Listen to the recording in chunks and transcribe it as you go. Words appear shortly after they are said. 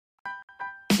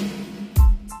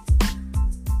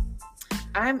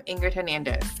I'm Ingrid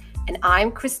Hernandez. And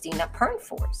I'm Christina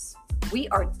Pernfors. We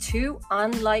are two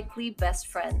unlikely best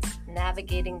friends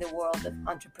navigating the world of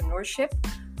entrepreneurship,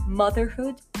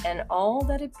 motherhood, and all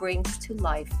that it brings to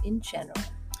life in general.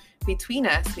 Between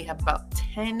us, we have about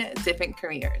 10 different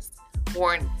careers,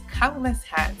 worn countless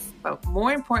hats, but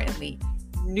more importantly,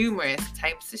 numerous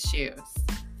types of shoes.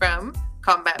 From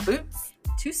combat boots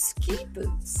to ski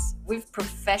boots. We've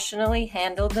professionally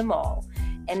handled them all.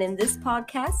 And in this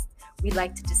podcast, we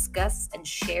like to discuss and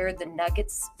share the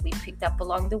nuggets we picked up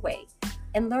along the way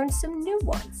and learn some new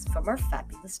ones from our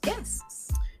fabulous guests.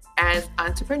 As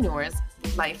entrepreneurs,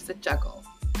 life's a juggle.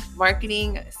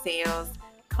 Marketing, sales,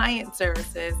 client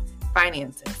services,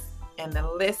 finances, and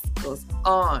the list goes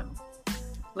on.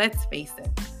 Let's face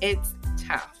it, it's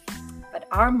tough. But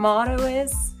our motto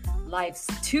is, life's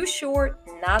too short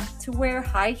not to wear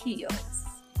high heels.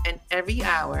 And every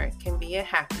hour can be a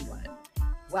happy one.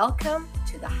 Welcome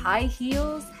to the High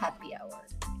Heels Happy Hour.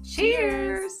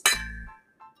 Cheers!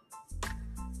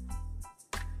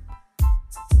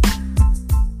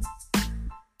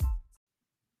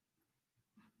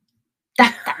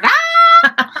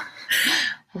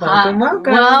 Welcome.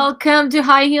 Welcome to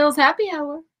High Heels Happy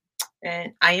Hour.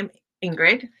 And I am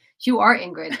Ingrid. You are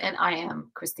Ingrid, and I am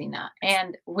Christina.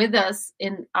 And with us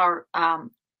in our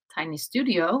tiny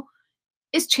studio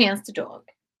is Chance the dog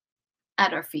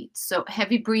at our feet. So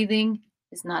heavy breathing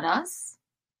is not us.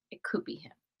 It could be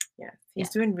him. Yes,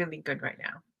 he's doing really good right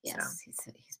now. Yes,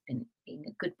 so. He's been being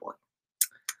a good boy.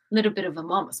 A little bit of a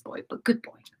mama's boy, but good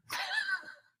boy.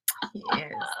 He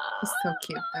is. He's so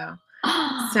cute, though.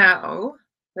 So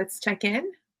let's check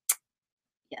in.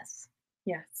 Yes.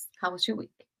 How was your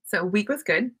week? So week was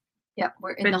good. Yep,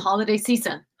 we're in the holiday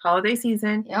season.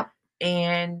 Yep.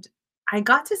 And I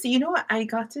got to see, you know what? I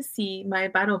got to see my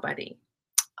battle buddy.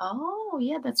 Oh,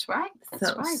 yeah, that's right.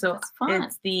 So that's fun.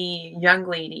 It's the young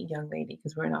lady,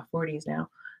 because we're in our 40s now,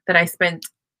 that I spent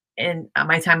in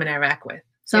my time in Iraq with.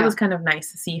 So It was kind of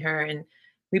nice to see her. And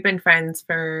we've been friends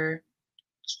for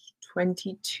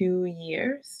 22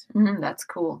 years. That's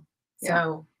cool.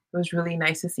 So it was really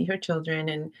nice to see her children.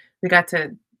 And we got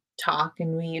to talk.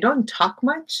 And we don't talk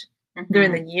much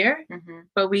during the year,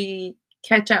 but we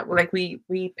catch up. Like we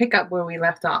pick up where we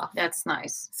left off. That's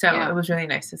nice. So it was really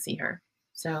nice to see her.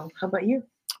 So how about you?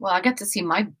 Well, I got to see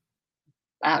my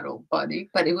battle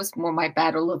buddy, but it was more my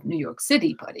Battle of New York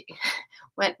City buddy.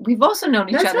 We've also known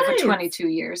each other for 22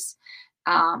 years.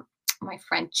 My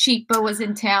friend Chipa was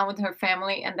in town with her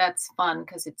family, and that's fun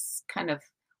because it's kind of,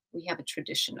 we have a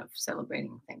tradition of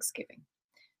celebrating Thanksgiving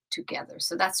together.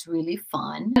 So that's really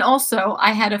fun. And also,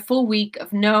 I had a full week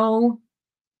of no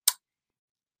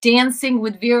Dancing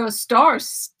with Vera Star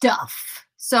stuff.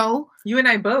 So you and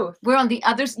I both. We're on the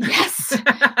other, yes,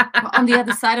 we're on the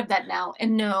other side of that now.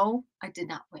 And no, I did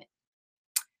not win.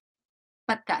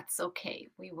 But that's okay.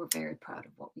 We were very proud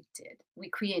of what we did. We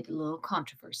created a little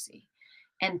controversy.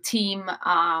 And Team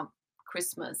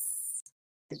Christmas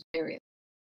is very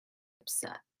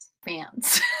upset.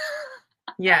 Fans.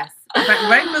 Yes. But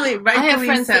rightfully I have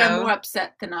friends so. that are more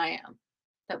upset than I am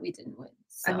that we didn't win.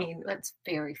 So I mean, that's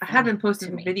very funny. I haven't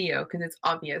posted a video because it's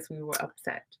obvious we were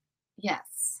upset.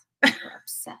 Yes, we were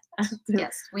upset.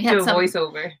 Yes, we had some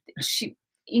voiceover.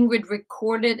 Ingrid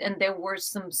recorded, and there were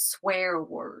some swear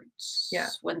words. Yeah.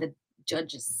 When the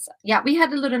judges. Yeah, we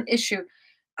had a little issue.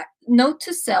 Note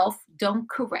to self: don't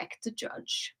correct the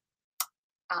judge.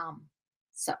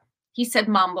 So he said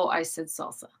mambo, I said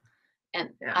salsa, and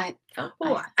I felt.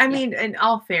 Well, I mean, in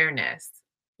all fairness,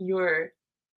 you're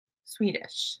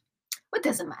Swedish. Well, it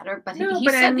doesn't matter, but he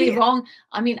said me wrong.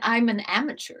 I mean, I'm an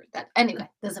amateur. Anyway,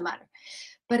 doesn't matter.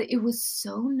 But it was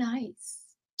so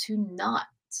nice to not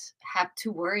have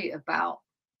to worry about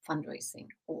fundraising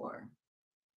or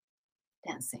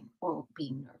dancing or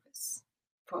being nervous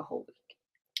for a whole week.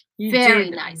 You Very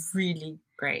did nice. Really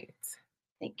great.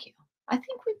 Thank you. I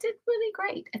think we did really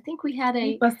great. I think we had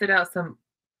We busted out some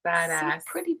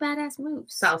pretty badass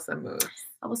moves. Salsa moves.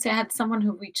 I will say I had someone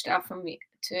who reached out from me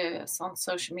to us on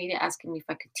social media asking me if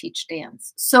I could teach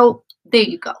dance. So there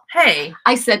you go. Hey.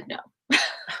 I said no.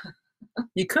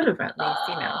 You could have at least,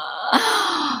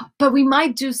 But we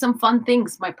might do some fun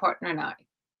things, my partner and I,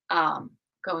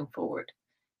 going forward.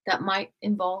 That might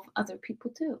involve other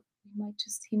people too.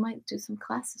 He might do some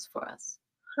classes for us.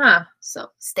 Huh.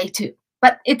 So stay tuned.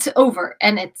 But it's over,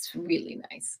 and it's really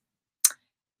nice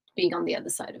being on the other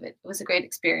side of it. It was a great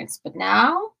experience. But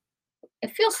now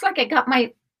it feels like I got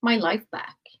my life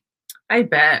back. I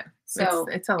bet. So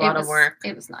it's a lot of work.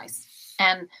 It was nice.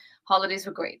 And holidays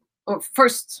were great. Or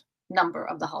first number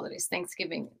of the holidays.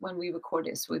 Thanksgiving, when we record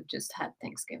this, we've just had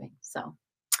Thanksgiving. So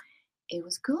It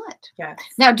was good. Yes.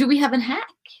 Now, do we have a hack?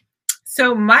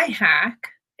 So my hack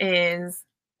is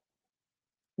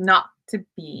not to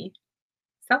be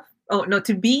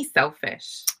to be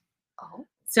selfish. Oh.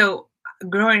 So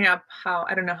growing up,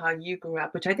 I don't know how you grew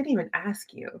up, which I didn't even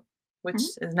ask you, which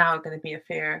is now going to be a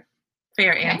fair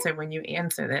answer when you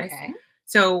answer this. Okay.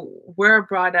 So we're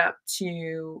brought up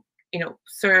to,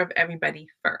 serve everybody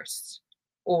first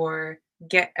or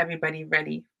get everybody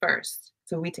ready first.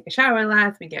 So we take a shower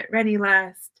last, we get ready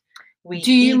last.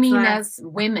 Do you mean last. As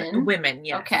women? Women,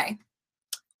 yes. Okay.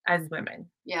 As women.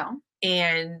 Yeah.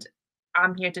 And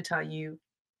I'm here to tell you,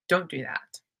 don't do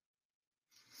that.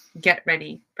 Get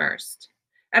ready first.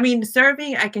 I mean,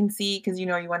 serving, I can see because, you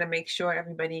want to make sure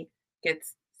everybody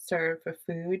gets served for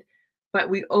food, but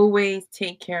we always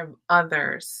take care of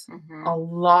others a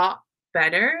lot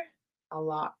better, a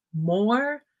lot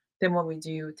more than what we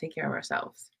do take care of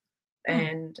ourselves.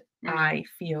 And I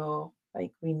feel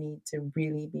like we need to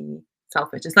really be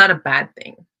selfish. It's not a bad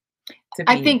thing.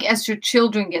 I think as your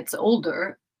children gets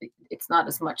older, it's not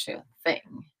as much a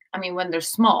thing. I mean, when they're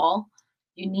small,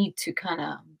 you need to kind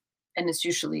of, and it's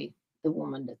usually the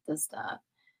woman that does that.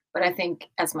 But I think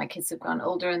as my kids have gone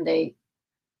older and they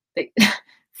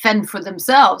fend for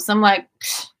themselves, I'm like,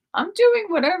 I'm doing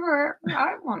whatever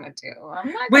I want to do.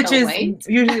 I'm not going to wait. Which is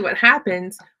usually what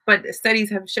happens. But studies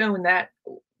have shown that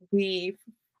we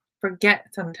forget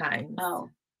sometimes. Oh,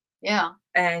 yeah.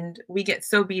 And we get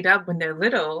so beat up when they're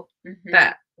little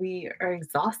that we are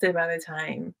exhausted by the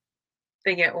time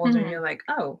they get older. And you're like,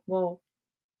 oh, well,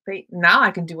 now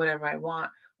I can do whatever I want.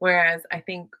 Whereas I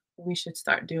think we should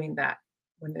start doing that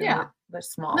when they're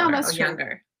smaller or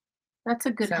younger. That's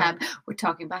a good habit. We're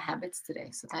talking about habits today.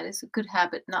 So that is a good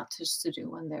habit not just to do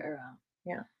when they're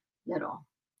little.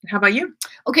 How about you?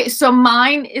 Okay, so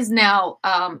mine is now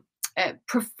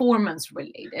performance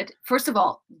related. First of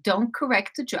all, don't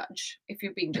correct the judge if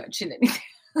you're being judged in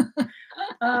anything.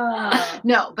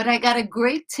 No, but I got a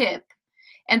great tip.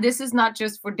 And this is not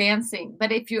just for dancing,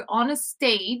 but if you're on a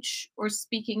stage or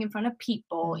speaking in front of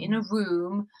people in a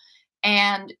room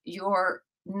and you're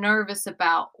nervous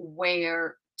about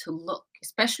where to look,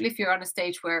 especially if you're on a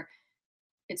stage where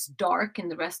it's dark in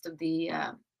the rest of the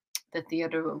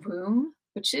theater room,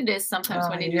 which it is sometimes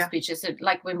when you do speeches,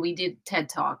 like when we did TED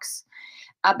Talks,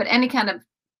 but any kind of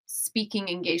speaking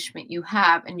engagement you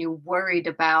have and you're worried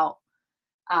about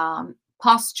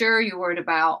posture, you're worried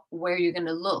about where you're going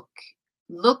to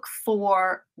look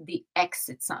for the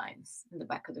exit signs in the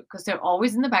back of because they're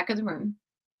always in the back of the room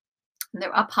and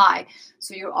they're up high.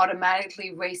 So you're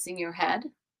automatically raising your head.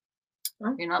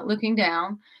 You're not looking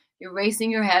down. You're raising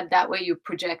your head. That way you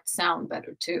project sound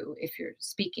better too if you're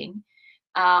speaking.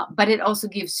 But it also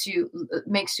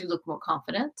makes you look more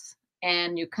confident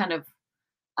and you're kind of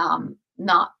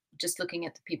not just looking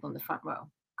at the people in the front row.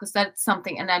 Because that's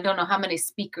something, and I don't know how many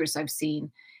speakers I've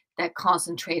seen that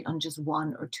concentrate on just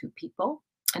one or two people.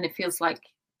 And it feels like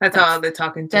that's all they're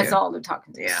talking to. That's all they're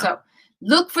talking to. Yeah. So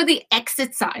look for the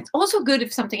exit signs. Also good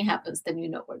if something happens, then you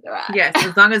know where they're at. Yes,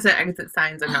 as long as the exit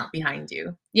signs are not behind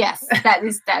you. Yes, that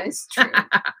is true.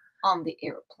 On the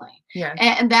airplane. Yeah.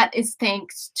 And that is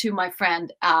thanks to my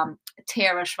friend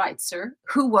Tara Schweitzer,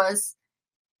 who was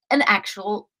an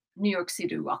actual New York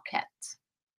City Rockette.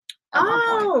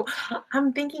 Oh,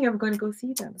 I'm thinking of going to go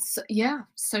see them.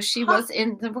 So she was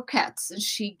in the Rockettes and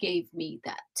she gave me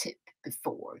that tip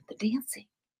before the dancing.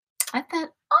 I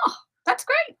thought, oh, that's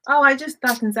great. Oh, I just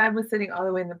thought since I was sitting all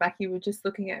the way in the back, you were just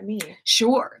looking at me.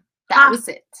 Sure. That was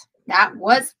it. That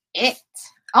was it.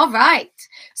 All right.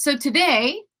 So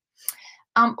today,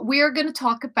 we are going to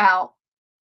talk about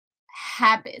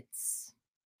habits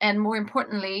and more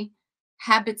importantly,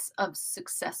 habits of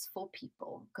successful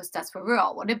people, because that's where we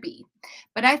all want to be.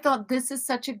 But I thought this is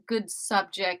such a good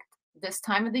subject this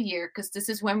time of the year, because this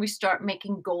is when we start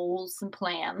making goals and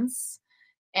plans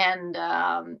and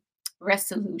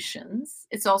resolutions.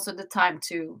 It's also the time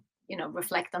to,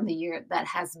 reflect on the year that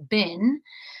has been.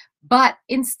 But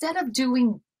instead of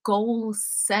doing goal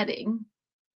setting,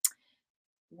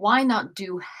 why not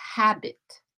do habit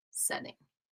setting?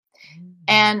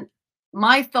 And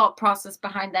my thought process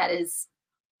behind that is,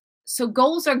 so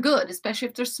goals are good, especially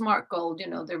if they're SMART goals,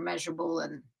 they're measurable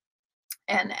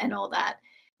and all that.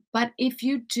 But if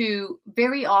you do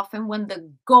very often when the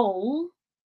goal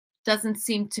doesn't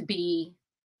seem to be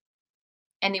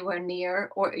anywhere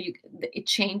near or it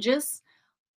changes,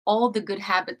 all the good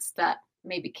habits that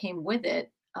maybe came with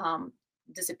it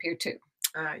disappear too.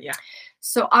 Yeah.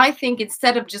 So I think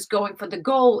instead of just going for the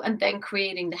goal and then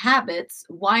creating the habits,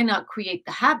 why not create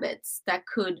the habits that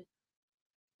could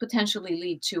potentially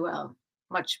lead to a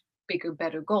much bigger,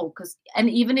 better goal? And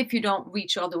even if you don't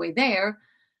reach all the way there,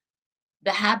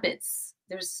 the habits,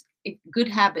 good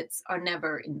habits are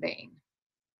never in vain.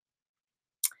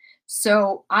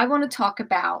 So I want to talk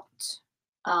about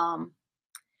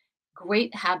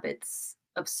great habits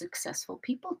of successful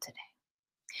people today.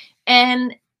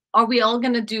 And are we all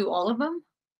going to do all of them?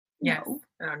 Yes. No.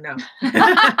 Oh, no.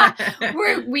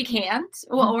 we can't.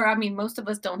 Well, or I mean, most of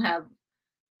us don't have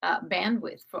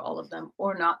bandwidth for all of them,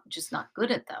 or just not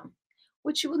good at them.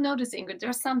 Which you will notice, Ingrid, there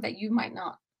are some that you might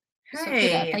not be so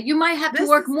good at, that you might have to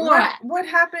work more at. What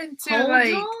happened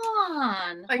to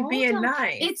being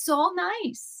nice? It's all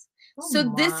nice.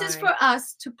 So this is for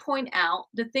us to point out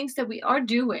the things that we are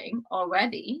doing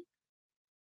already.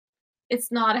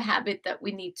 It's not a habit that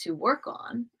we need to work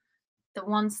on. The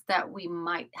ones that we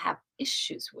might have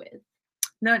issues with.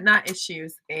 No, not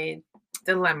issues.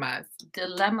 Dilemmas.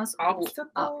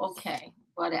 Obstacles. Okay,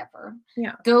 whatever.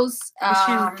 Yeah. Those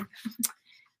are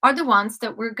the ones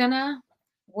that we're gonna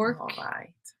work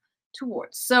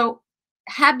towards. So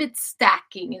habit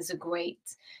stacking is a great.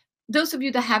 Those of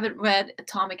you that haven't read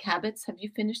Atomic Habits, have you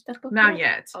finished that book? Not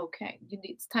yet. Okay,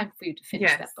 it's time for you to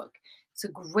finish that book. It's a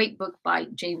great book by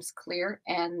James Clear,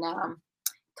 and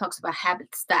talks about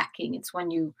habit stacking. It's when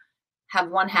you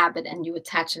have one habit and you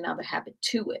attach another habit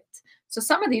to it. So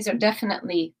some of these are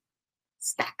definitely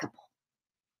stackable.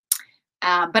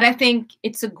 But I think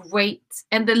it's a great,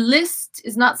 and the list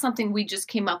is not something we just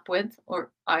came up with,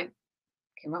 or I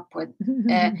came up with.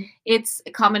 It's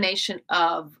a combination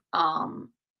of a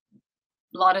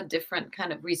lot of different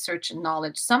kind of research and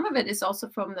knowledge. Some of it is also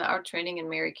from our training in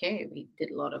Mary Kay. We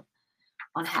did a lot of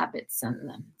on habits and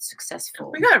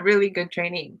successful. We got really good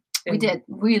training. We did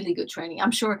really good training. I'm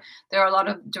sure there are a lot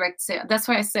of direct sales. That's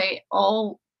why I say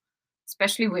all,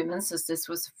 especially women, since this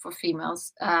was for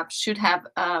females, should have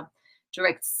a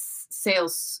direct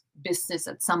sales business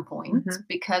at some point,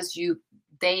 because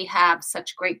they have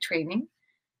such great training,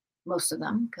 most of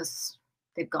them, because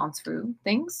they've gone through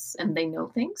things and they know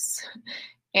things.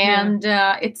 And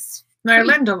it's free. I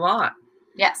learned a lot.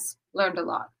 Yes, learned a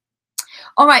lot.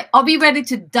 All right, I'll be ready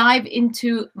to dive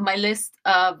into my list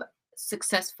of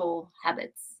successful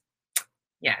habits.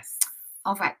 Yes.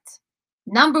 All right.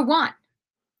 Number 1.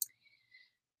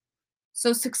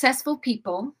 So successful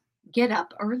people get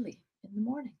up early in the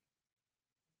morning.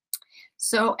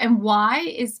 So, and why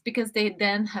is because they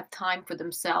then have time for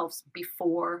themselves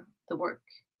before the work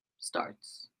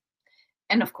starts.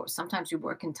 And of course, sometimes you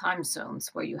work in time zones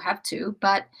where you have to,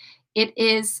 but it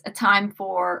is a time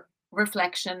for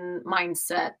reflection,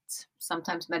 mindset,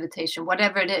 sometimes meditation,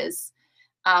 whatever it is.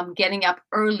 Getting up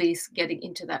early, getting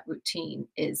into that routine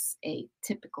is a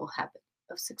typical habit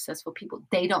of successful people.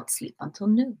 They don't sleep until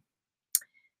noon.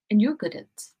 And you're good at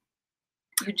it.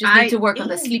 You just need to work on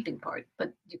the sleeping part,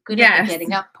 but you're good at the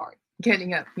getting up part.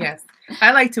 Getting up, yes.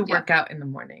 I like to work out in the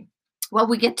morning. Well,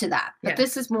 we get to that. But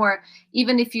this is more,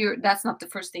 even if that's not the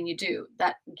first thing you do,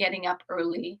 that getting up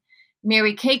early.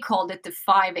 Mary Kay called it the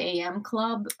 5 a.m.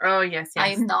 club. Oh, yes. I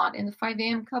am not in the 5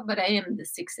 a.m. club, but I am in the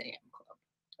 6 a.m. club.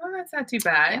 Oh, that's not too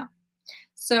bad. Yeah.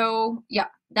 So,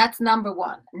 that's number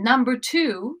 1. Number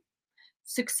 2,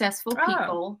 successful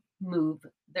people move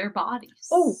their bodies.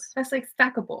 Oh, that's like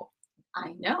stackable.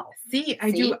 I know. See,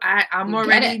 I do. I'm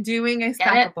already doing a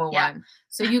stackable one.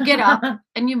 So you get up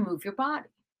and you move your body.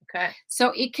 Okay.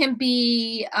 So it can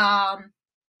be,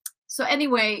 so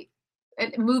anyway,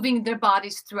 moving their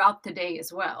bodies throughout the day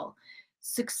as well.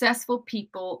 Successful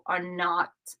people are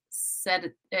not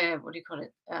set, what do you call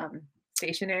it?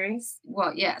 Stationary?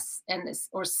 Well, yes.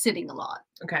 Or sitting a lot.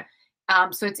 Okay.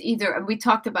 So it's either, and we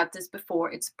talked about this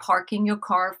before, it's parking your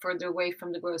car further away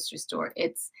from the grocery store.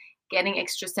 It's getting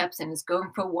extra steps in, it's going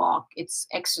for a walk, it's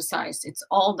exercise, it's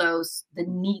all those, the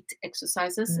NEAT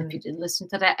exercises. If you didn't listen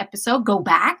to that episode, go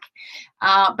back.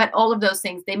 But all of those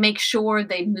things, they make sure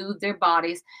they move their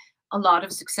bodies. A lot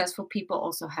of successful people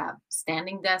also have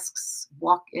standing desks,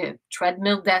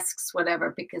 treadmill desks,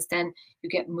 whatever, because then you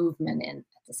get movement in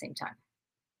at the same time.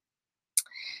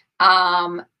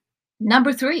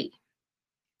 Number 3,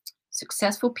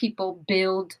 successful people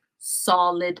build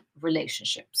solid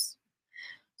relationships.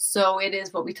 So it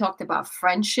is what we talked about.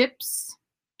 Friendships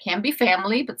can be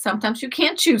family, but sometimes you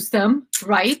can't choose them,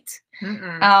 right?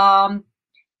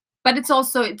 But it's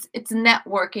also, it's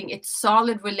networking. It's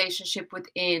solid relationship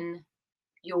within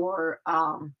your,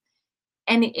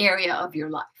 any area of your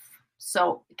life.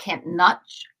 So it can't not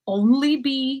only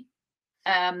be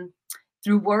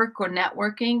through work or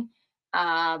networking,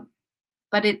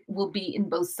 but it will be in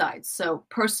both sides. So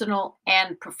personal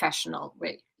and professional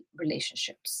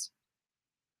relationships.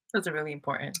 Those are really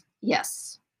important.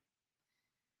 Yes.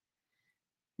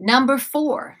 Number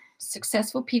 4,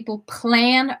 successful people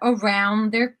plan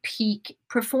around their peak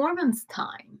performance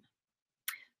time.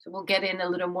 So we'll get in a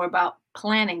little more about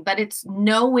planning, but it's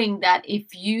knowing that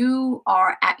if you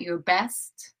are at your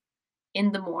best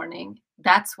in the morning,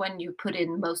 that's when you put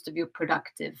in most of your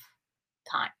productive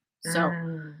time. So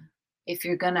if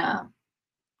you're gonna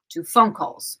do phone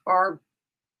calls or,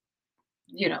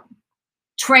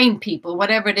 train people,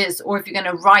 whatever it is, or if you're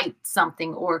gonna write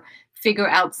something or figure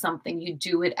out something, you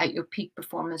do it at your peak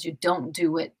performance. You don't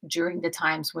do it during the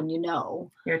times when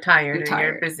you're tired or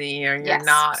you're busy or you're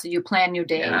not. So you plan your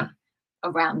day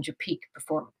around your peak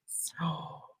performance.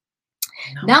 Oh,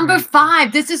 Number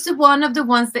 5. This is one of the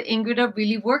ones that Ingrid are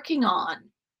really working on.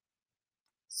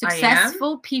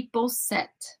 Successful people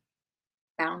set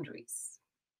boundaries.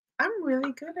 I'm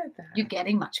really good at that. You're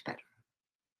getting much better.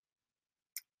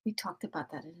 We talked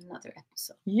about that in another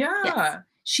episode. Yeah. Yes.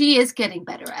 She is getting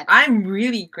better at it. I'm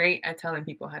really great at telling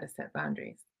people how to set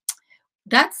boundaries.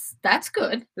 That's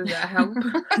good. Does that help?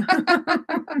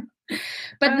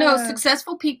 But no,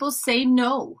 successful people say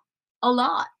no a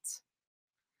lot.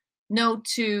 No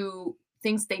to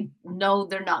things they know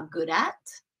they're not good at.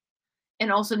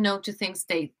 And also no to things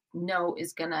they know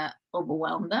is going to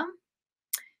overwhelm them.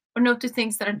 Or no to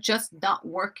things that are just not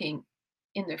working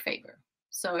in their favor.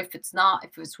 So if it's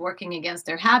working against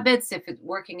their habits, if it's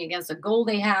working against a goal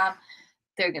they have,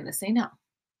 they're going to say no.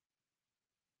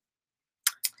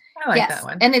 I like that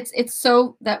one. And it's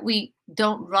so that we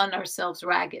don't run ourselves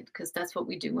ragged, because that's what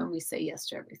we do when we say yes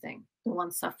to everything. The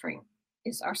one suffering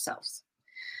is ourselves.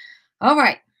 All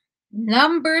right.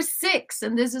 Number 6,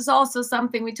 and this is also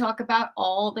something we talk about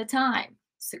all the time.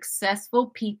 Successful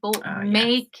people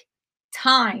make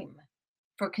time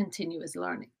for continuous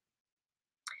learning.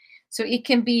 So it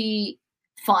can be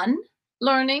fun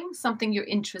learning, something you're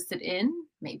interested in.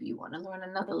 Maybe you want to learn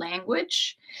another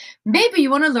language. Maybe you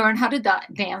want to learn how to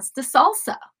dance the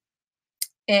salsa.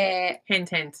 Hint,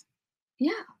 hint.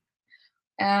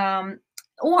 Yeah.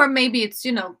 Or maybe it's,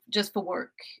 just for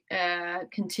work,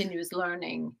 continuous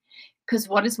learning. Because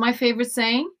what is my favorite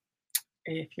saying?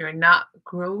 If you're not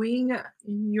growing,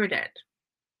 you're dead.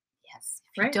 Yes.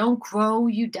 If you don't grow,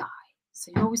 you die.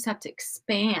 So you always have to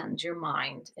expand your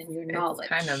mind and your knowledge.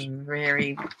 It's kind of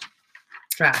very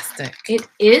drastic. It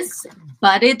is,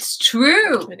 but it's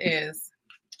true. It is.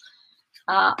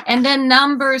 And then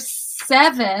number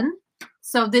 7.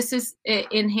 So this is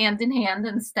in hand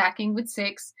and stacking with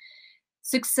 6.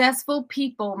 Successful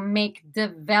people make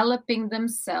developing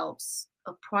themselves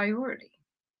a priority.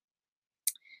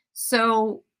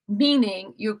 So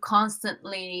meaning you're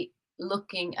constantly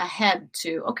looking ahead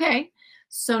to, okay,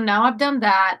 so now I've done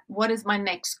that. What is my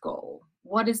next goal?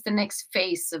 What is the next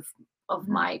phase of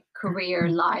my career,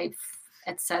 life,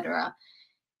 etc.?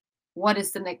 What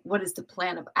is the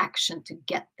plan of action to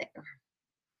get there?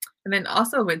 And then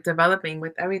also with developing,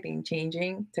 with everything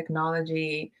changing,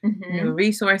 technology, new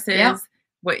resources,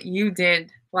 what you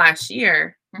did last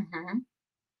year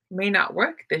may not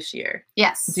work this year.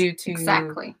 Yes, due to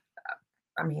exactly.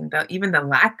 Even the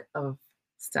lack of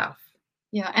stuff.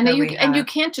 Yeah, and you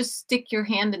can't just stick your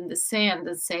hand in the sand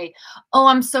and say, "Oh,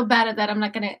 I'm so bad at that.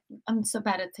 I'm so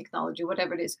bad at technology,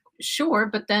 whatever it is." Sure,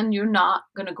 but then you're not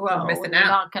gonna grow. You're missing You're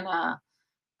out. not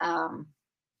gonna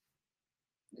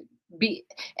be.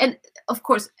 And of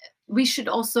course, we should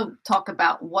also talk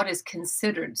about what is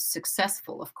considered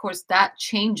successful. Of course, that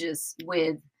changes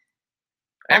with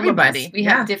everybody. We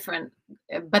have different,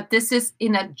 but this is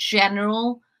in a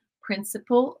general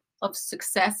principle of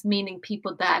success, meaning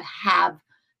people that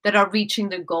are reaching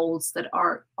their goals, that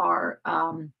are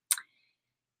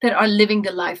living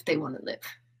the life they want to live.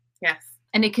 Yes.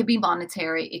 And it could be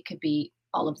monetary, it could be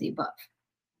all of the above.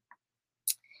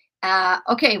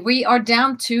 Okay, we are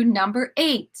down to number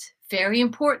 8. Very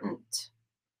important.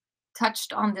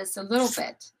 Touched on this a little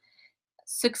bit.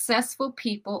 Successful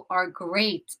people are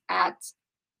great at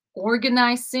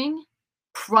organizing,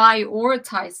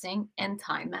 prioritizing, and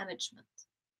time management.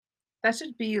 That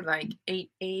should be like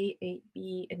 8A,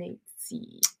 8B, and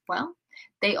 8C. Well,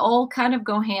 they all kind of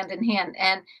go hand in hand.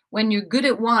 And when you're good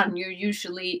at one, you're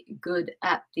usually good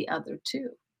at the other two.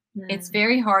 It's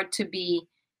very hard to be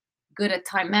good at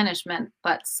time management,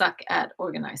 but suck at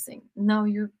organizing. No,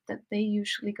 they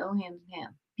usually go hand in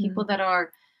hand. People that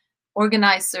are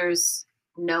organizers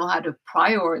know how to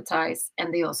prioritize,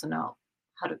 and they also know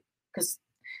how to, because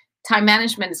time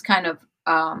management is kind of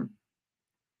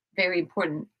very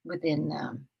important within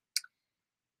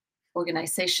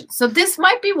organization. So this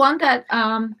might be one that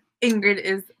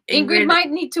Ingrid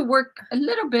might need to work a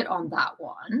little bit on that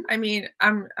one.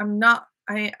 I'm not.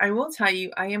 I will tell you,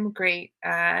 I am great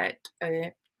at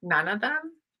none of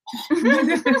them.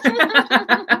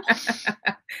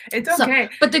 It's okay.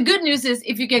 But the good news is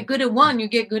if you get good at one, you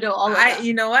get good at all of them.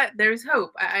 You know what? There's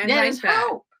hope. I like that.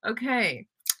 Hope. Okay.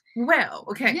 Well,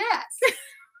 okay. Yes.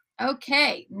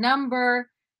 Okay. Number,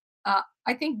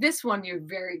 I think this one you're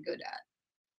very good at.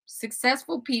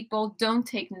 Successful people don't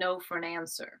take no for an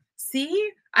answer.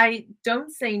 See, I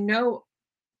don't say no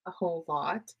a whole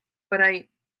lot, but I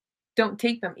don't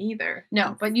take them either.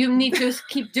 No, but you need to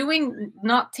keep doing,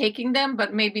 not taking them,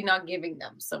 but maybe not giving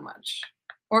them so much,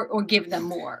 or give them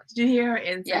more. Did you hear her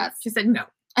answer? Yes. She said no.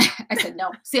 I said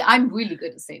no. See, I'm really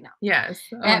good at saying no. Yes.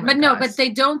 But no, but they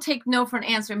don't take no for an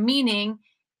answer, meaning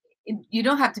you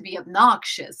don't have to be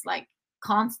obnoxious, like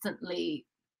constantly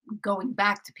going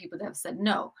back to people that have said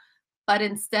no. But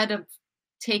instead of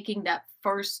taking that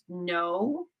first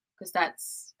no, because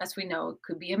that's, as we know, it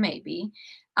could be a maybe,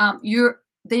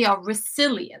 they are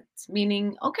resilient,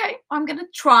 meaning, okay, I'm going to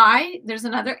try. There's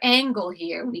another angle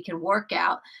here we can work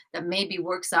out that maybe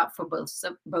works out for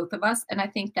both of us. And I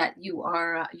think that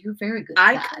you're very good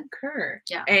at that. I concur.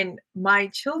 Yeah. And my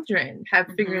children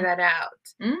have figured that out,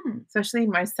 especially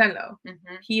Marcelo.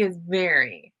 He is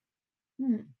very,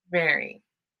 very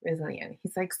resilient.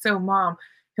 He's like, so Mom,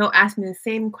 he'll ask me the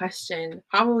same question,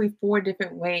 probably 4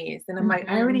 different ways. And I'm like,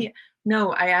 I already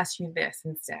know I asked you this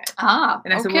instead.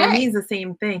 And I said, well, it means the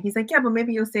same thing. He's like, yeah, but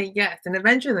maybe you'll say yes. And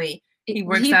eventually he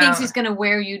works out. He thinks he's going to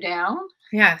wear you down.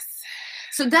 Yes.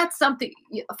 So that's something,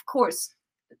 of course,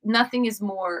 nothing is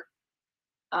more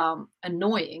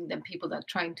annoying than people that are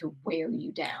trying to wear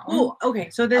you down. Oh, okay.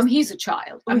 So he's a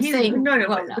child. I'm saying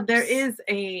but there is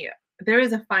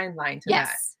a fine line to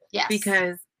that. Yes.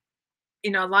 Because a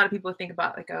lot of people think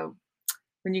about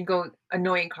when you go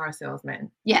annoying car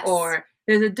salesman. Yes. Or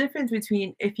there's a difference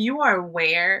between if you are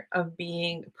aware of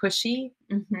being pushy,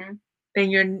 then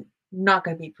you're not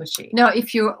going to be pushy. No,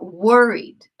 if you're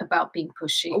worried about being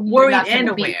pushy, worried and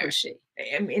aware. Pushy.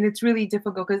 I mean, it's really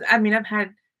difficult because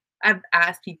I've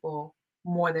asked people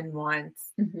more than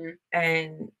once,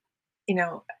 and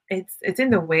it's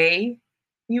in the way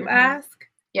you ask,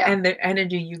 and the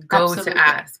energy you go to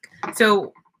ask.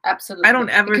 So. Absolutely. I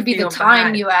don't ever. It could be the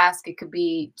time you ask. It could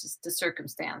be just the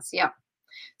circumstance. Yeah.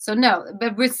 So no,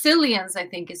 but resilience, I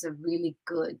think, is a really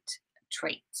good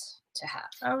trait to have.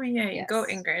 Oh yeah. Yes. Go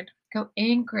Ingrid. Go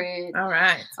Ingrid. All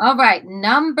right. All right.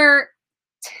 Number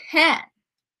 10.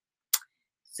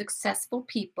 Successful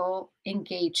people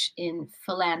engage in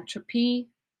philanthropy,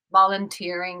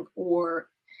 volunteering, or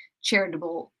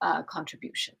charitable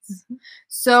contributions.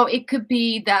 So it could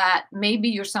be that maybe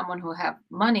you're someone who have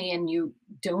money and you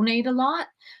donate a lot.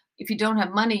 If you don't have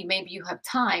money, maybe you have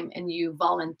time and you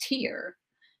volunteer,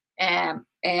 and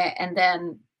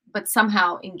then but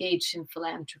somehow engage in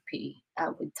philanthropy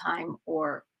with time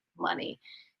or money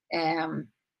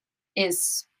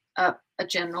is a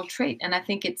general trait. And I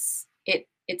think it's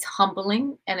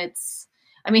humbling, and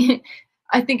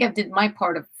I think I did my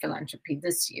part of philanthropy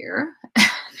this year.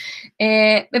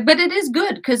 But it is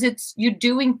good because you're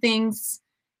doing things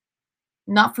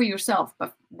not for yourself,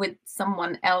 but with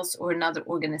someone else or another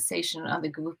organization or another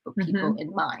group of people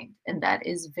in mind. And that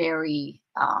is very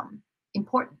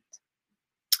important.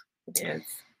 It is.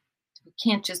 We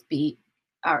can't just be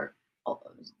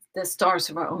the stars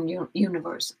of our own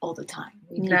universe all the time.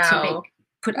 We need to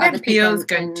put other people feels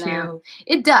good too.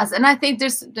 It does. And I think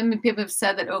people have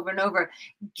said that over and over.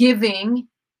 Giving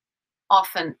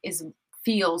often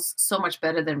feels so much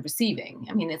better than receiving.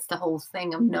 I mean, it's the whole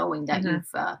thing of knowing that you've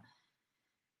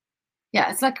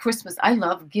it's like Christmas. I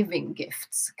love giving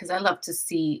gifts because I love to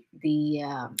see the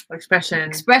expression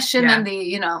and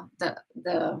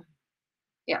the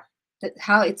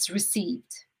how it's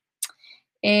received.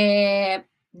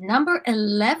 Number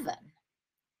 11.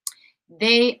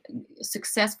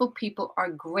 Successful people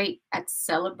are great at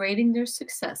celebrating their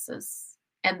successes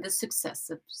and the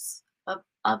successes of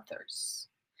others.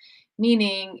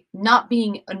 Meaning not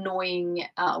being annoying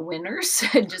winners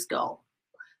and just go,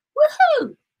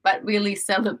 woohoo, but really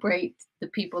celebrate the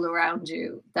people around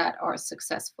you that are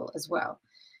successful as well.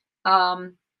 I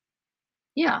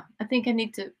think I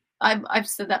need to, I've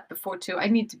said that before too. I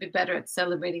need to be better at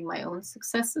celebrating my own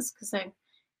successes because I'm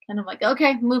kind of like,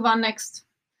 okay, move on next.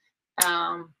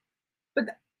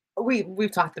 But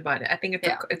we've talked about it. I think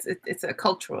it's a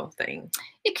cultural thing.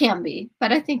 It can be,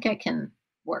 but I think I can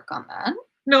work on that.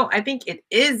 No, I think it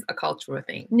is a cultural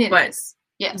thing. Yes.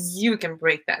 You can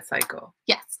break that cycle.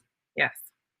 Yes. Yes.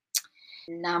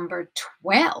 Number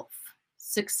 12.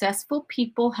 Successful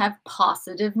people have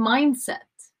positive mindset.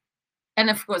 And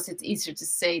of course, it's easier to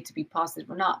say to be positive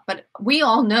or not. But we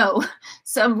all know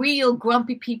some real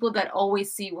grumpy people that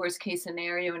always see worst case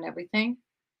scenario and everything.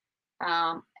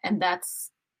 And that's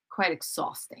quite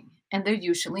exhausting, and they're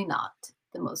usually not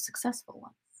the most successful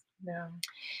ones. No.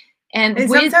 And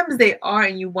sometimes they are,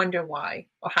 and you wonder why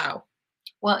or how.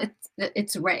 Well,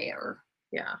 it's rare.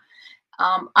 Yeah.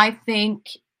 I think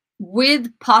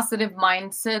with positive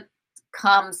mindset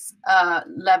comes a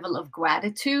level of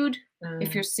gratitude.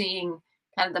 If you're seeing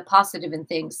kind of the positive in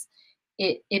things,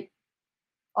 it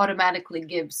automatically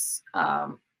gives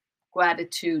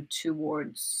gratitude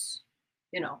towards,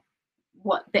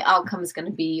 what the outcome is going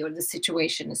to be or the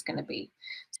situation is going to be.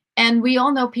 And we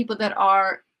all know people that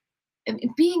are,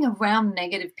 being around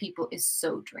negative people is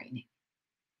so draining.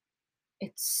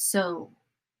 It's so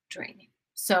draining.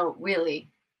 So really,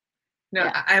 no,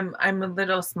 yeah. I'm a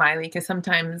little smiley because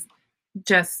sometimes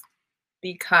just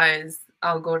because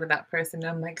I'll go to that person and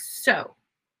I'm like, so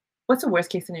what's the worst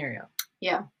case scenario?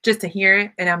 Yeah. Just to hear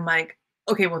it. And I'm like,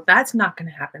 okay, well, that's not going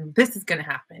to happen. This is going to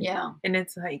happen. Yeah. And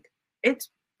it's like, it's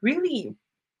really,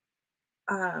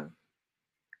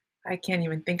 I can't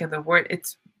even think of the word.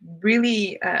 It's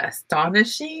really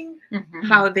astonishing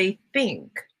how they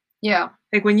think. Yeah.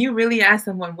 Like when you really ask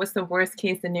someone, what's the worst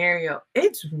case scenario?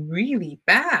 It's really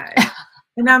bad.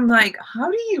 And I'm like, how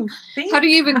do you think? How do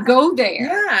you even go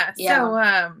there? Yeah.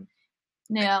 So,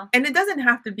 yeah. And it doesn't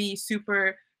have to be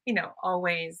super,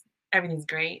 always everything's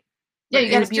great. Yeah,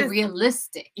 you got to be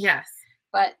realistic. Yes.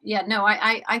 But yeah, no,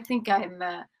 I think I'm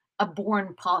a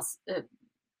born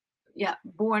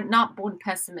not born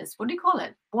pessimist. What do you call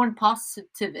it? Born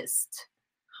positivist.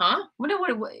 Huh? What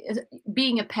is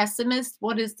being a pessimist?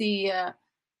 What is the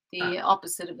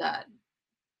opposite of that?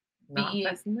 Not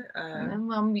pessimist.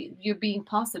 Well, you're being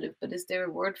positive, but is there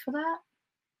a word for that?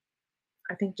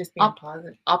 I think just being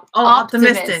positive.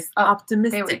 Optimistic.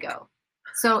 Optimistic. There we go.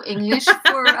 So English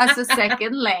as a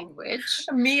second language.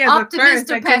 Me as optimist a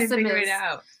first, I couldn't figure it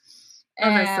out. Oh,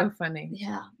 that's so funny.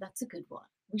 Yeah, that's a good one.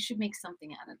 We should make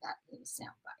something out of that little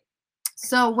soundbite.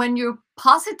 So when you're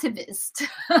positivist,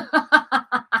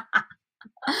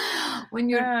 when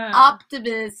you're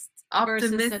optimistic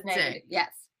versus a negative,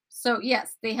 yes. So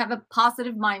yes, they have a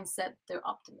positive mindset. They're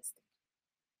optimistic.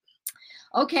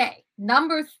 Okay,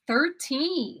 number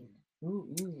 13.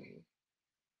 Ooh.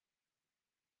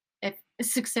 If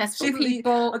successful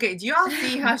people. Okay, do you all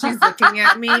see how she's looking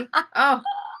at me? Oh,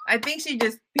 I think she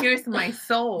just pierced my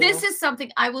soul. This is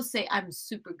something I will say I'm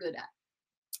super good at.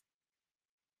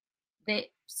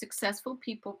 Successful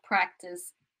people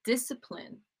practice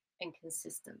discipline and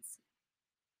consistency.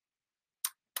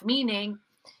 Meaning,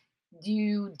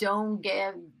 you don't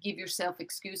give yourself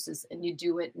excuses and you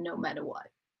do it no matter what.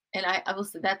 And I will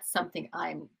say that's something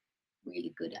I'm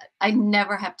really good at. I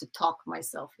never have to talk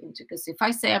myself into, because if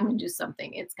I say I'm going to do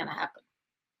something, it's going to happen.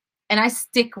 And I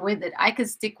stick with it. I could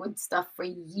stick with stuff for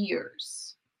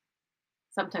years.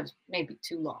 Sometimes maybe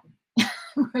too long.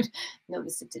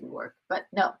 Notice it didn't work. But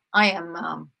no, I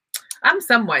am. I'm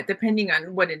somewhat, depending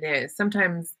on what it is.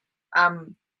 Sometimes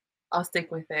I'll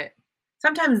stick with it.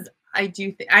 Sometimes I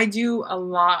do a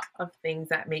lot of things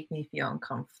that make me feel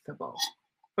uncomfortable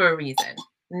for a reason.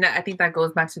 And I think that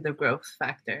goes back to the growth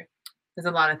factor. There's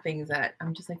a lot of things that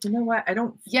I'm just like, you know what? I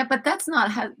don't. Yeah, but that's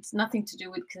has nothing to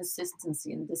do with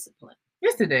consistency and discipline.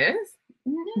 Yes, it is.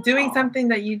 No. Doing something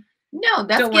that you. No,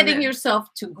 that's getting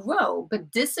yourself to grow.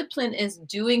 But discipline is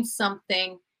doing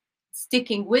something,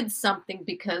 sticking with something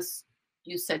because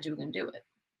you said you were going to do it.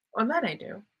 Well, that I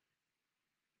do.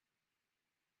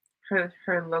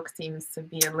 Her look seems to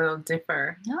be a little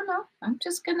different. No, I'm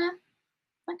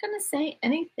not gonna say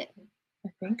anything. I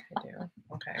think I do.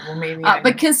 Okay, well maybe.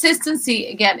 But consistency,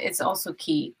 again, it's also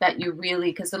key that you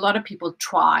really, because a lot of people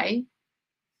try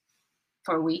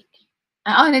for a week,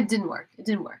 and it didn't work.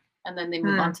 And then they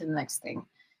move on to the next thing.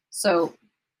 So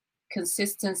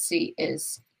consistency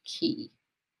is key.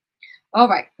 All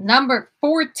right, number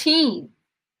 14.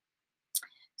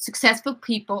 Successful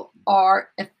people are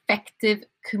effective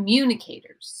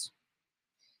communicators,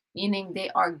 meaning they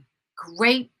are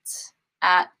great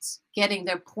at getting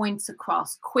their points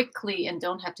across quickly and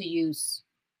don't have to use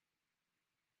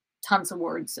tons of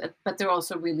words, but they're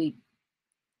also really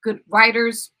good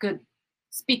writers, good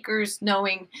speakers,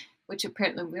 knowing, which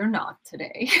apparently we're not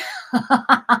today.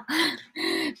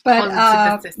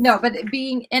 But no, but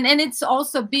being, and it's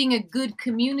also being a good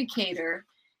communicator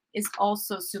is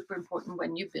also super important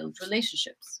when you build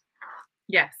relationships.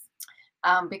 Yes.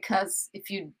 Because if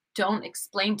you don't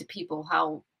explain to people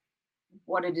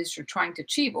what it is you're trying to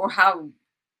achieve or how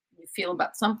you feel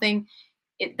about something,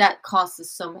 that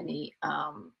causes so many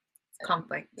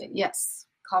conflict. Yes,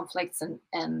 conflicts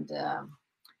and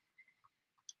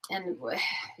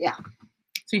yeah.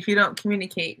 So if you don't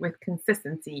communicate with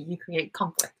consistency, you create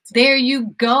conflict. There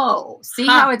you go. See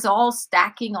how it's all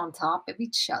stacking on top of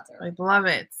each other. I love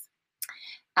it.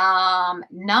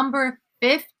 Number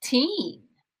 15.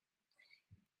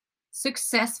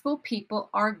 Successful people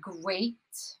are great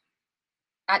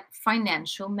at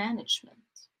financial management.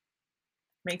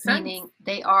 Makes sense. Meaning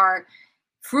they are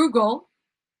frugal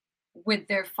with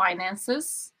their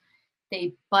finances,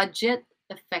 they budget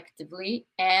effectively,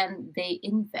 and they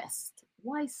invest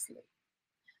wisely.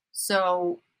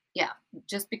 So, yeah,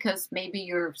 just because maybe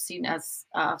you're seen as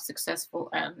successful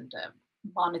and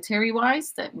monetary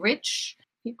wise, that rich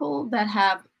people that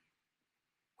have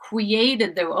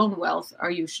created their own wealth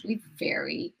are usually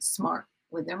very smart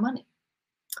with their money.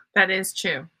 That is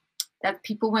true. That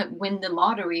people win the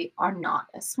lottery are not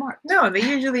as smart. No, they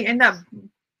usually end up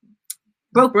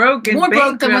broke and more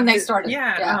broke than when they started.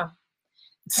 Yeah.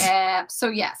 So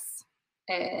yes,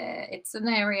 it's an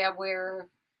area where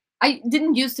I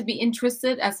didn't used to be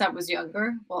interested as I was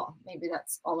younger. Well, maybe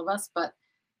that's all of us, but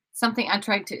something I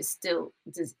tried to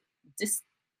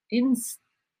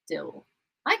instill.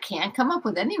 I can't come up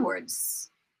with any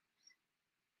words.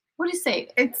 What do you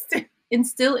say?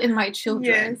 Instill in my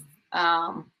children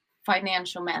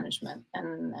financial management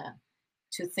and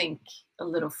to think a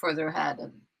little further ahead.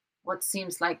 And what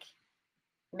seems like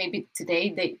maybe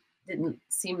today they didn't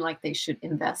seem like they should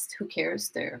invest. Who cares?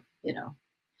 They're,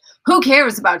 who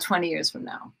cares about 20 years from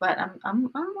now? But I'm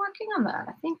working on that.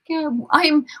 I think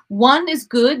one is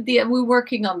good. We're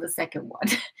working on the second one.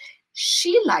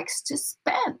 She likes to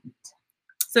spend.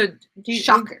 So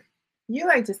shocker. You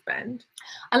like to spend?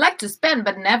 I like to spend,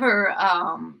 but never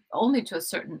only to a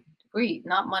certain degree.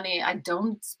 Not money. I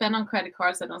don't spend on credit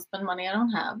cards. I don't spend money I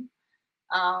don't have.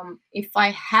 If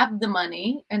I have the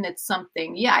money and it's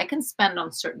something, I can spend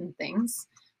on certain things,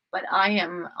 but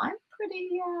I'm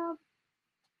pretty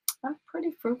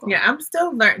frugal. Yeah, I'm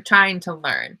still trying to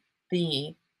learn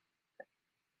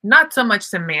not so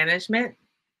much the management,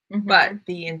 but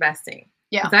the investing.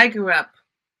 Yeah. Because I grew up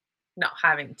not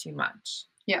having too much.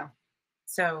 Yeah.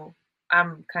 So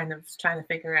I'm kind of trying to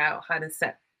figure out how to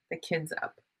set the kids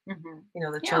up.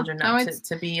 The children up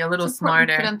to be a little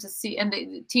smarter. For them to see, and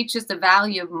it teaches the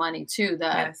value of money too.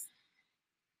 That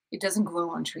it doesn't grow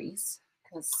on trees,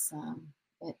 because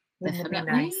it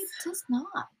definitely does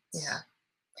not. Yeah.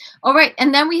 All right,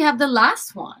 and then we have the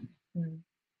last one,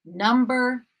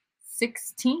 number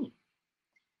 16.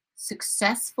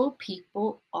 Successful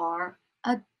people are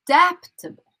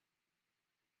adaptable.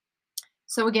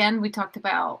 So again, we talked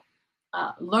about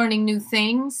learning new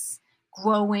things.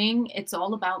 Growing, it's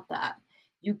all about that.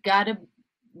 You got to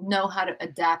know how to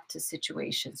adapt to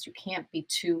situations. You can't be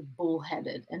too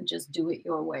bullheaded and just do it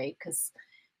your way, because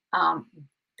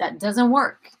that doesn't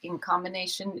work in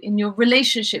combination in your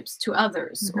relationships to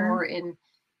others or in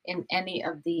any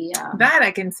of the that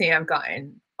I can say I've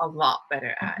gotten a lot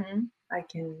better at. I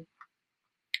can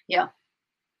yeah,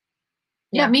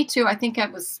 me too. I think I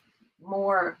was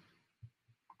more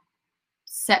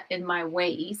set in my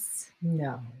ways.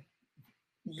 No.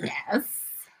 Yes,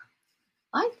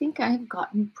 I think I have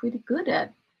gotten pretty good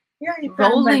at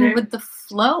rolling with the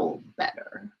flow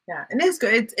better. Yeah, and it's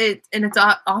good. It's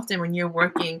often when you're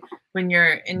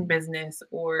in business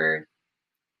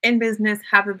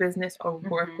have a business or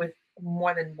work with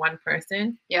more than one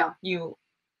person. Yeah, you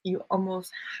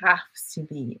almost have to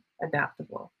be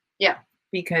adaptable. Yeah,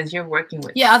 because you're working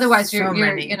with otherwise you're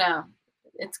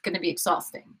it's going to be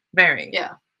exhausting. Very.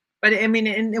 Yeah. But I mean,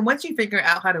 and once you figure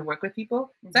out how to work with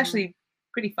people, it's actually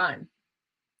pretty fun.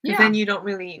 Because then you don't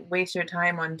really waste your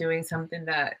time on doing something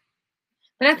that.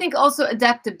 But I think also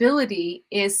adaptability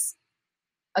is,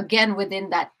 again, within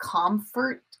that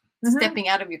comfort, stepping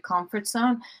out of your comfort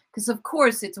zone. Because of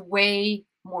course, it's way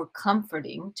more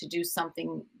comforting to do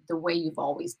something the way you've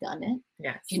always done it.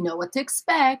 Yes. You know what to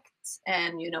expect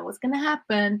and you know what's going to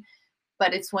happen.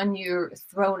 But it's when you're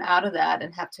thrown out of that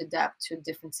and have to adapt to a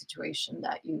different situation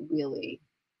that you really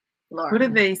learn. What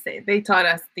did they say? They taught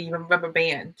us the rubber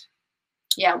band.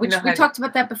 Yeah, which we talked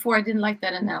about that before. I didn't like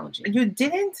that analogy. You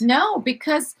didn't? No,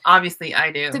 because obviously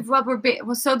I do. The rubber band.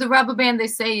 Well, so the rubber band, they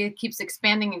say it keeps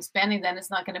expanding, then it's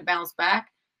not going to bounce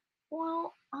back.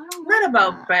 Well, I don't know. Not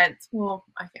about bends. Well,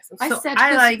 I guess. I said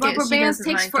rubber bands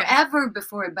takes forever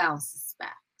before it bounces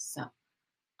back. So.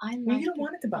 You don't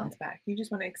want it to bounce back. You just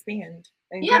want to expand.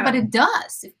 Yeah, but it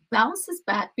does. It bounces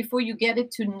back before you get it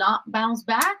to not bounce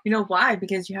back. You know why?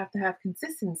 Because you have to have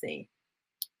consistency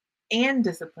and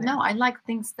discipline. No, I like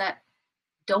things that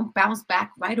don't bounce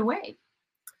back right away.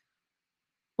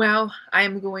 Well, I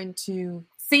am going to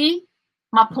see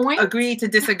my point. Agree to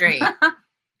disagree.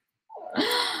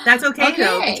 That's okay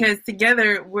though, because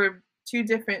together we're two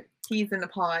different peas in a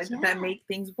pod that make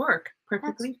things work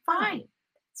perfectly fine.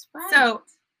 That's right. So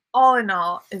all in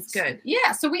all is good.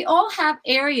 Yeah. So we all have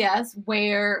areas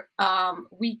where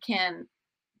we can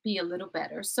be a little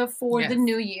better. So for the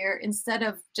new year, instead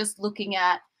of just looking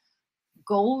at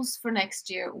goals for next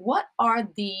year, what are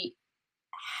the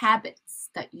habits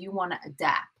that you want to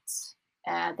adapt,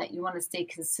 that you want to stay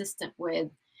consistent with,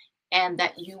 and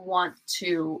that you want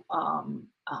to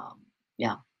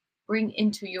bring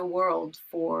into your world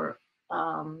for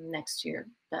next year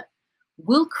that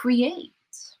will create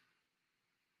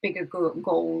bigger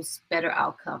goals, better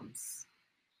outcomes?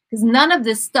 Because none of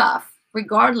this stuff,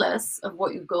 regardless of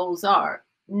what your goals are,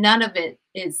 none of it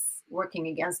is working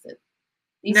against it.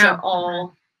 These are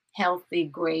all healthy,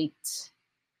 great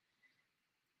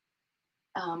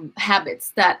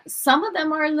habits that some of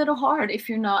them are a little hard if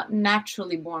you're not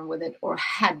naturally born with it or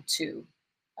had to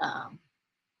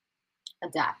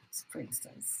adapt, for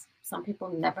instance. Some people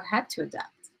never had to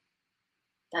adapt.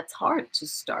 That's hard to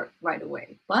start right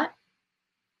away, but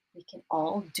we can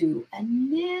all do a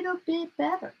little bit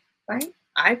better, right?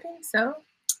 I think so.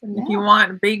 If you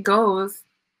want big goals,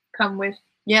 come with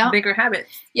bigger habits.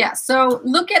 Yeah. So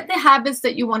look at the habits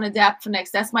that you want to adapt for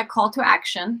next. That's my call to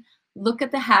action. Look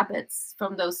at the habits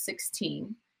from those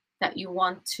 16 that you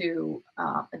want to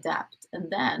adapt, and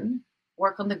then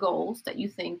work on the goals that you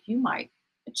think you might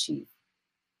achieve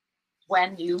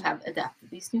when you have adapted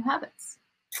these new habits.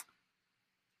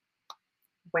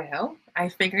 Well, I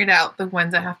figured out the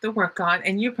ones I have to work on,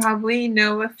 and you probably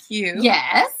know a few.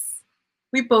 Yes.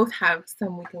 We both have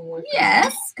some we can work on.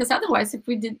 Yes, because otherwise, if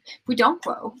we don't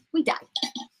grow, we die.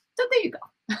 So there you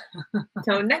go.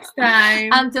 Till next time.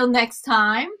 Until next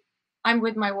time, I'm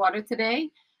with my water today.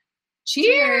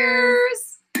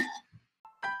 Cheers.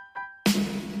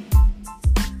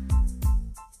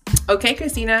 Okay,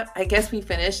 Christina, I guess we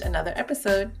finished another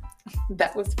episode.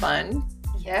 That was fun.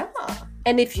 Yeah.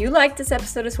 And if you like this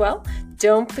episode as well,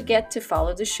 don't forget to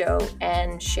follow the show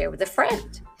and share with a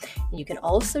friend. You can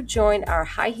also join our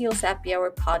High Heels Happy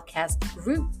Hour podcast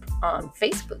group on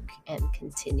Facebook and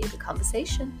continue the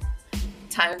conversation.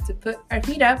 Time to put our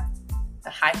feet up. The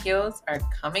high heels are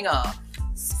coming off.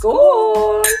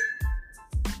 Score!